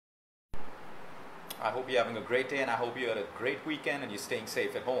I hope you're having a great day, and I hope you had a great weekend and you're staying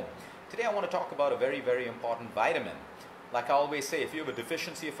safe at home. Today I want to talk about a very, very important vitamin. Like I always say, if you have a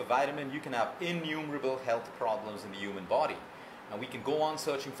deficiency of a vitamin, you can have innumerable health problems in the human body. And we can go on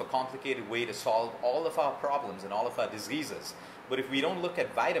searching for complicated way to solve all of our problems and all of our diseases. But if we don't look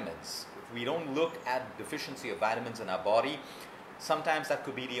at vitamins, if we don't look at deficiency of vitamins in our body, sometimes that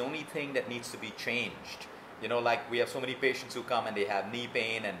could be the only thing that needs to be changed. You know, like we have so many patients who come and they have knee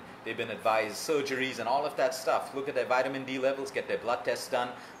pain and they've been advised surgeries and all of that stuff. Look at their vitamin D levels, get their blood tests done.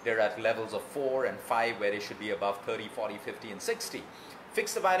 They're at levels of 4 and 5 where they should be above 30, 40, 50 and 60.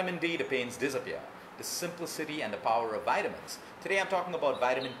 Fix the vitamin D, the pains disappear. The simplicity and the power of vitamins. Today I'm talking about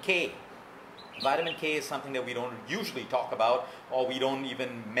vitamin K. Vitamin K is something that we don't usually talk about, or we don't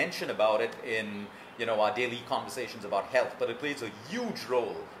even mention about it in our daily conversations about health, but it plays a huge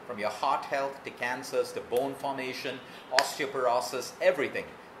role from your heart health to cancers to bone formation, osteoporosis, everything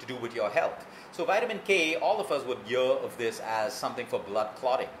to do with your health. So vitamin K, all of us would hear of this as something for blood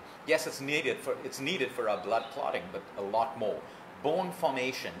clotting. Yes, it's needed for our blood clotting, but a lot more. Bone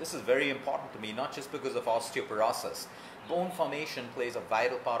formation, this is very important to me, not just because of osteoporosis. Bone formation plays a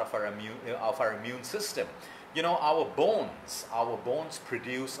vital part of our immune system. You know, our bones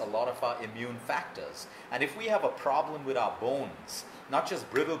produce a lot of our immune factors. And if we have a problem with our bones, not just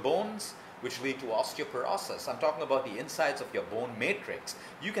brittle bones, which lead to osteoporosis, I'm talking about the insides of your bone matrix,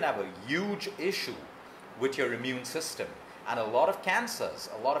 you can have a huge issue with your immune system. And a lot of cancers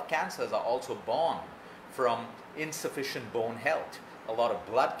are also born from insufficient bone health. A lot of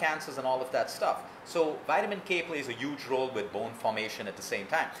blood cancers and all of that stuff. So vitamin K plays a huge role with bone formation at the same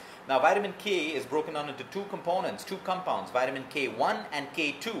time. Now vitamin K is broken down into two compounds, vitamin K1 and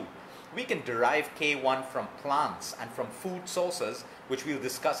K2. We can derive K1 from plants and from food sources, which we'll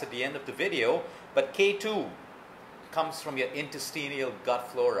discuss at the end of the video, but K2 comes from your intestinal gut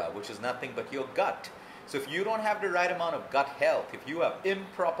flora, which is nothing but your gut. So if you don't have the right amount of gut health, if you have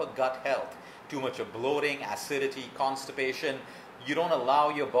improper gut health, too much of bloating, acidity, constipation, you don't allow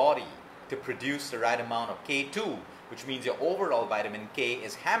your body to produce the right amount of K2, which means your overall vitamin K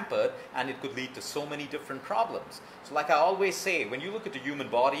is hampered and it could lead to so many different problems. So like I always say, when you look at the human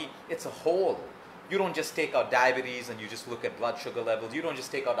body, it's a whole. You don't just take out diabetes and you just look at blood sugar levels. You don't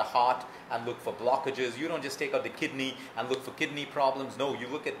just take out the heart and look for blockages. You don't just take out the kidney and look for kidney problems. No, you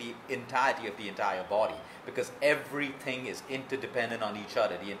look at the entirety of the entire body, because everything is interdependent on each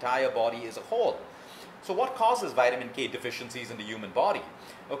other. The entire body is a whole. So what causes vitamin K deficiencies in the human body?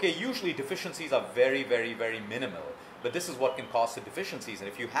 Okay, usually deficiencies are very, very, very minimal. But this is what can cause the deficiencies. And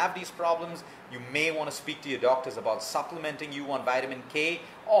if you have these problems, you may want to speak to your doctors about supplementing you on vitamin K,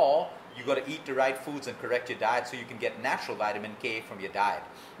 or you got to eat the right foods and correct your diet so you can get natural vitamin K from your diet.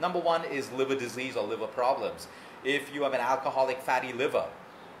 Number one is liver disease or liver problems. If you have an alcoholic fatty liver,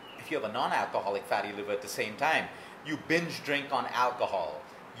 if you have a non-alcoholic fatty liver at the same time, you binge drink on alcohol,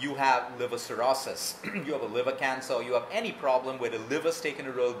 you have liver cirrhosis, you have a liver cancer, or you have any problem where the liver's taking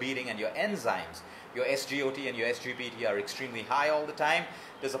a real beating and your enzymes, your SGOT and your SGPT are extremely high all the time,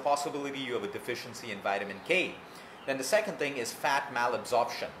 there's a possibility you have a deficiency in vitamin K. Then the second thing is fat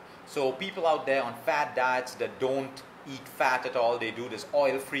malabsorption. So people out there on fat diets that don't eat fat at all, they do this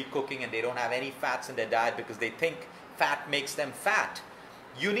oil-free cooking and they don't have any fats in their diet because they think fat makes them fat.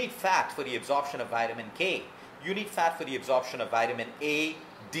 You need fat for the absorption of vitamin K. You need fat for the absorption of vitamin A,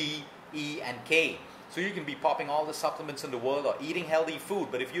 D, E, and K. So you can be popping all the supplements in the world or eating healthy food,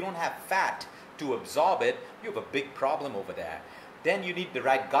 but if you don't have fat to absorb it, you have a big problem over there. Then you need the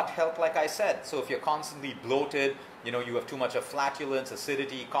right gut health, like I said. So if you're constantly bloated, you have too much of flatulence,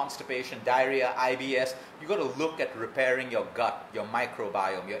 acidity, constipation, diarrhea, IBS, you got to look at repairing your gut, your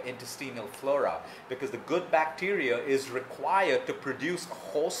microbiome, your intestinal flora, because the good bacteria is required to produce a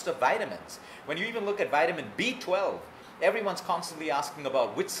host of vitamins. When you even look at vitamin B12, everyone's constantly asking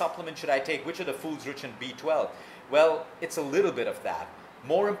about which supplement should I take, which are the foods rich in B12. Well, it's a little bit of that.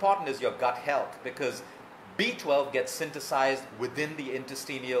 More important is your gut health, because B12 gets synthesized within the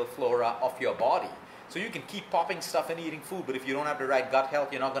intestinal flora of your body. So you can keep popping stuff and eating food, but if you don't have the right gut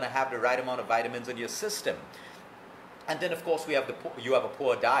health, you're not going to have the right amount of vitamins in your system. And then of course you have a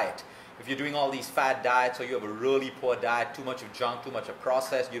poor diet. If you're doing all these fad diets, or you have a really poor diet, too much of junk, too much of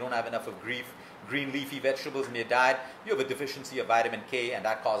processed, you don't have enough of green leafy vegetables in your diet, you have a deficiency of vitamin K, and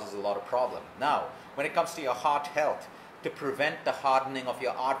that causes a lot of problem. Now, when it comes to your heart health, to prevent the hardening of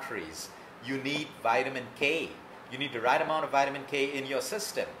your arteries, you need vitamin K. You need the right amount of vitamin K in your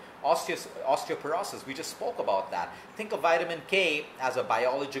system. Osteoporosis, we just spoke about that. Think of vitamin K as a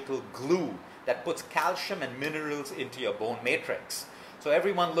biological glue that puts calcium and minerals into your bone matrix. So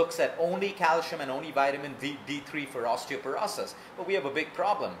everyone looks at only calcium and only vitamin D3 for osteoporosis. But we have a big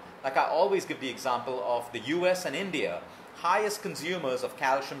problem. Like I always give the example of the US and India, highest consumers of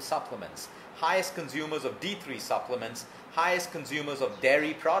calcium supplements, highest consumers of D3 supplements, highest consumers of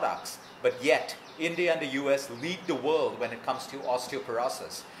dairy products. But yet, India and the US lead the world when it comes to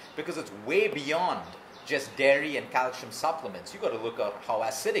osteoporosis because it's way beyond just dairy and calcium supplements. You've got to look at how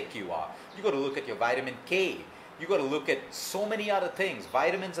acidic you are. You've got to look at your vitamin K. You've got to look at so many other things.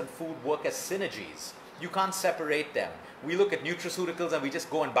 Vitamins and food work as synergies. You can't separate them. We look at nutraceuticals and we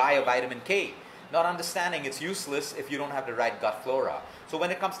just go and buy a vitamin K, not understanding it's useless if you don't have the right gut flora. So when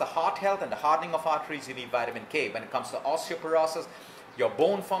it comes to heart health and the hardening of arteries, you need vitamin K. When it comes to osteoporosis, your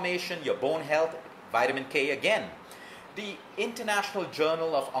bone formation, your bone health, vitamin K again. The International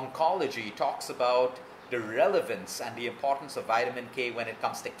Journal of Oncology talks about the relevance and the importance of vitamin K when it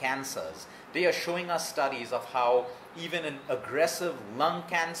comes to cancers. They are showing us studies of how even in aggressive lung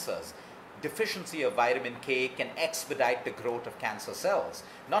cancers, deficiency of vitamin K can expedite the growth of cancer cells.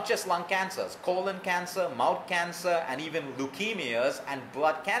 Not just lung cancers, colon cancer, mouth cancer, and even leukemias and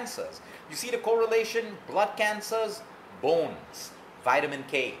blood cancers. You see the correlation? Blood cancers, bones, vitamin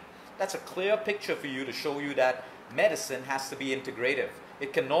K. That's a clear picture for you to show you that medicine has to be integrative.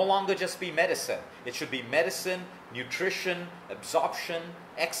 It can no longer just be medicine. It should be medicine, nutrition, absorption,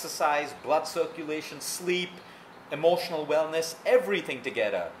 exercise, blood circulation, sleep, emotional wellness, everything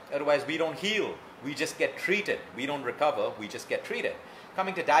together. Otherwise, we don't heal. We just get treated. We don't recover. We just get treated.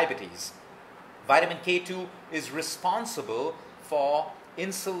 Coming to diabetes, vitamin K2 is responsible for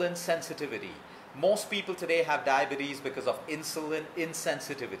insulin sensitivity. Most people today have diabetes because of insulin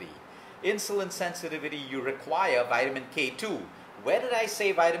insensitivity. Insulin sensitivity, you require vitamin K2. Where did I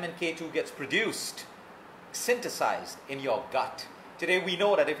say vitamin K2 gets produced? Synthesized in your gut. Today we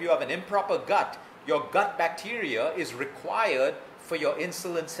know that if you have an improper gut, your gut bacteria is required for your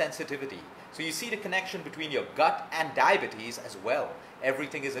insulin sensitivity. So you see the connection between your gut and diabetes as well.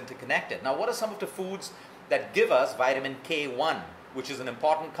 Everything is interconnected. Now what are some of the foods that give us vitamin K1, which is an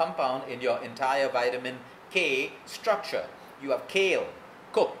important compound in your entire vitamin K structure? You have kale,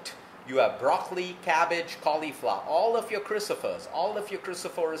 cooked. You have broccoli, cabbage, cauliflower, all of your crucifers, all of your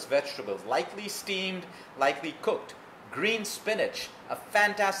cruciferous vegetables, likely steamed, likely cooked. Green spinach, a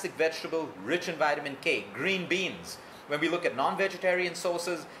fantastic vegetable rich in vitamin K. Green beans. When we look at non-vegetarian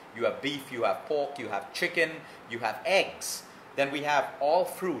sources, you have beef, you have pork, you have chicken, you have eggs. Then we have all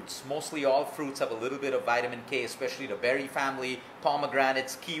fruits. Mostly all fruits have a little bit of vitamin K, especially the berry family,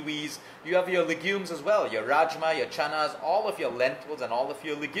 pomegranates, kiwis. You have your legumes as well, your rajma, your chanas, all of your lentils and all of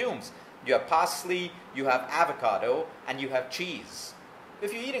your legumes. You have parsley, you have avocado, and you have cheese.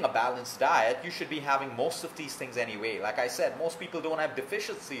 If you're eating a balanced diet, you should be having most of these things anyway. Like I said, most people don't have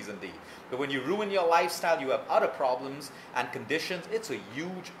deficiencies in these. But when you ruin your lifestyle, you have other problems and conditions. It's a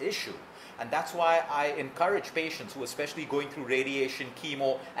huge issue. And that's why I encourage patients who are especially going through radiation,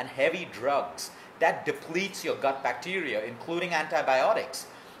 chemo, and heavy drugs. That depletes your gut bacteria, including antibiotics.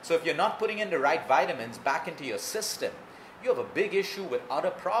 So if you're not putting in the right vitamins back into your system, you have a big issue with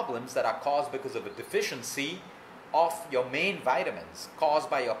other problems that are caused because of a deficiency of your main vitamins caused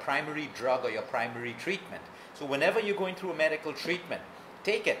by your primary drug or your primary treatment. So whenever you're going through a medical treatment,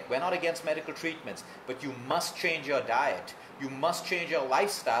 take it. We're not against medical treatments, but you must change your diet. You must change your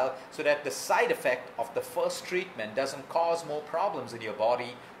lifestyle so that the side effect of the first treatment doesn't cause more problems in your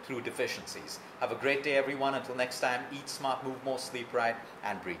body through deficiencies. Have a great day, everyone. Until next time, eat smart, move more, sleep right,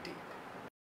 and breathe deep.